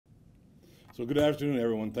So good afternoon,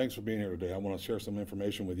 everyone. Thanks for being here today. I want to share some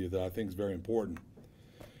information with you that I think is very important.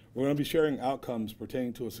 We're going to be sharing outcomes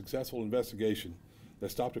pertaining to a successful investigation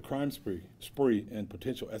that stopped a crime spree and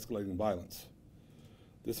potential escalating violence.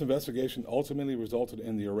 This investigation ultimately resulted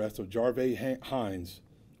in the arrest of Jarvae Hines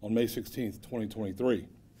on May 16, 2023.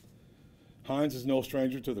 Hines is no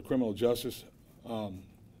stranger to the criminal justice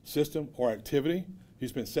system or activity. He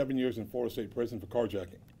spent 7 years in Florida State Prison for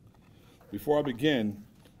carjacking. Before I begin,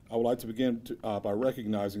 I would like to begin by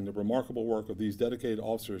recognizing the remarkable work of these dedicated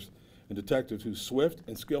officers and detectives whose swift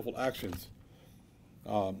and skillful actions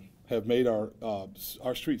have made our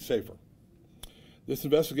streets safer. This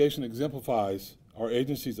investigation exemplifies our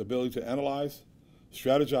agency's ability to analyze,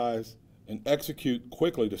 strategize, and execute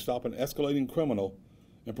quickly to stop an escalating criminal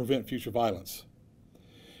and prevent future violence.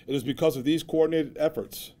 It is because of these coordinated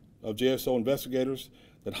efforts of JSO investigators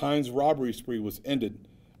that Hines' robbery spree was ended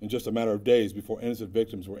in just a matter of days before innocent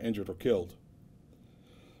victims were injured or killed.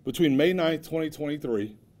 Between May 9,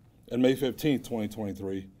 2023 and May 15,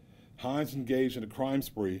 2023, Hines engaged in a crime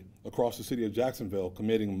spree across the city of Jacksonville,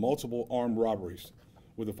 committing multiple armed robberies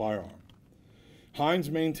with a firearm. Hines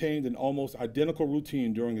maintained an almost identical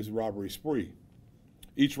routine during his robbery spree.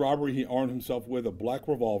 Each robbery, he armed himself with a black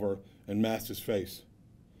revolver and masked his face.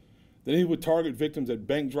 Then he would target victims at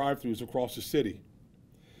bank drive-thrus across the city.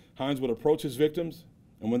 Hines would approach his victims,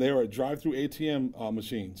 and when they were at drive-thru ATM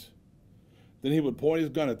machines, then he would point his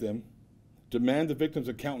gun at them, demand the victim's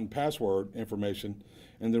account and password information,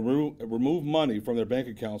 and then remove money from their bank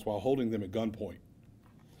accounts while holding them at gunpoint.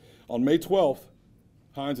 On May 12th,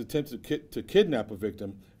 Hines attempted to kidnap a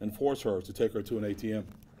victim and force her to take her to an ATM.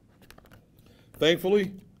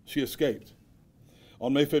 Thankfully, she escaped.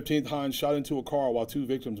 On May 15th, Hines shot into a car while two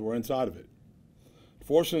victims were inside of it.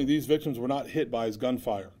 Fortunately, these victims were not hit by his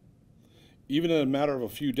gunfire. Even in a matter of a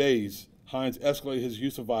few days, Hines escalated his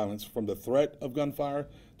use of violence from the threat of gunfire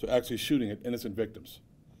to actually shooting at innocent victims.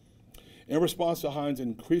 In response to Hines'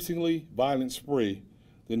 increasingly violent spree,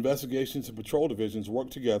 the investigations and patrol divisions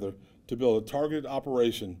worked together to build a targeted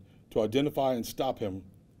operation to identify and stop him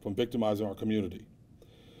from victimizing our community.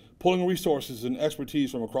 Pulling resources and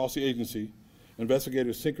expertise from across the agency,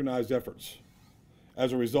 investigators synchronized efforts.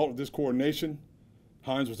 As a result of this coordination,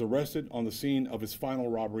 Hines was arrested on the scene of his final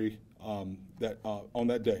robbery on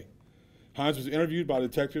that day. Hines was interviewed by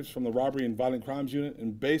detectives from the Robbery and Violent Crimes Unit,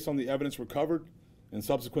 and based on the evidence recovered and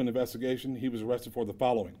subsequent investigation, he was arrested for the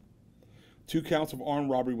following: 2 counts of armed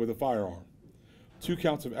robbery with a firearm, 2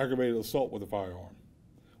 counts of aggravated assault with a firearm,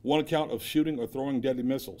 1 count of shooting or throwing deadly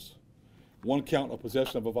missiles, 1 count of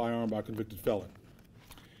possession of a firearm by a convicted felon.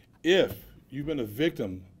 If you've been a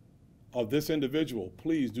victim of this individual,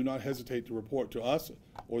 please do not hesitate to report to us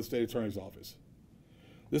or the State Attorney's Office.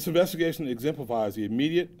 This investigation exemplifies the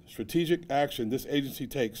immediate strategic action this agency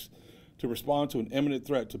takes to respond to an imminent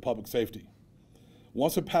threat to public safety.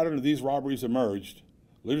 Once a pattern of these robberies emerged,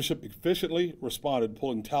 leadership efficiently responded,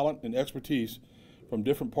 pulling talent and expertise from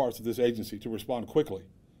different parts of this agency to respond quickly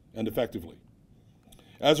and effectively.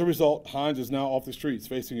 As a result, Hines is now off the streets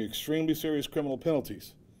facing extremely serious criminal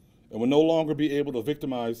penalties and will no longer be able to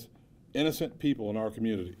victimize innocent people in our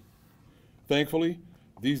community. Thankfully,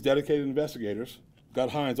 these dedicated investigators got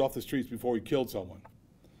Hines off the streets before he killed someone.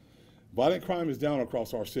 Violent crime is down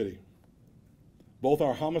across our city. Both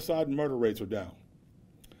our homicide and murder rates are down.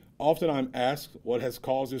 Often I'm asked what has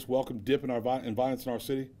caused this welcome dip in violence in our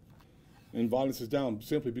city, and violence is down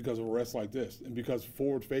simply because of arrests like this, and because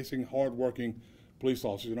forward-facing, hard-working police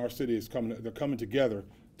officers in our city they're coming together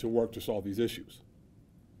to work to solve these issues.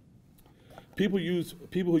 People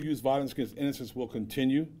who use violence against innocents will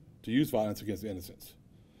continue to use violence against innocents.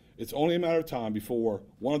 It's only a matter of time before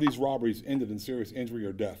one of these robberies ended in serious injury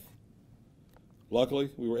or death.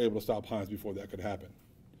 Luckily, we were able to stop Hines before that could happen.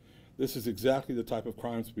 This is exactly the type of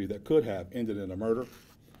crime spree that could have ended in a murder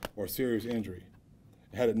or serious injury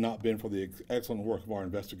had it not been for the excellent work of our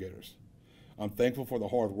investigators. I'm thankful for the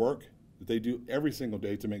hard work that they do every single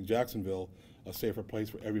day to make Jacksonville a safer place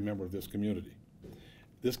for every member of this community.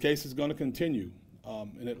 This case is going to continue,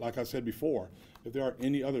 like I said before, if there are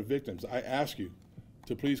any other victims, I ask you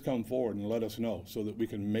to please come forward and let us know so that we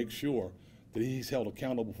can make sure that he's held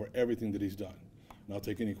accountable for everything that he's done. And I'll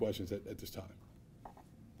take any questions at this time.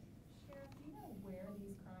 Sheriff, do you know where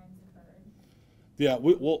these crimes occurred? Yeah,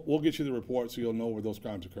 we'll get you the report so you'll know where those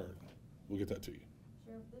crimes occurred. We'll get that to you.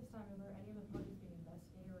 Sheriff, this time, are there any other parties being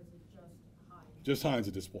investigated, or is it just Hines? Just Hines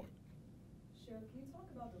at this point. Sheriff, can you talk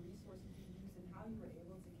about the resources you used and how you were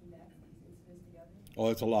able to connect these incidents together? Oh,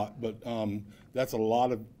 that's a lot, but that's a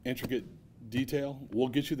lot of intricate detail. We'll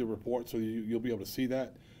get you the report so you'll be able to see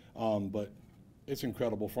that. But it's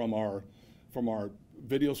incredible from our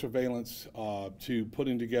video surveillance to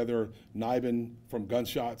putting together NIBIN from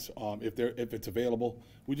gunshots if it's available.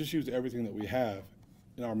 We just use everything that we have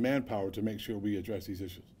in our manpower to make sure we address these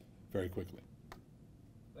issues very quickly.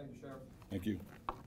 Thank you, Sheriff. Thank you.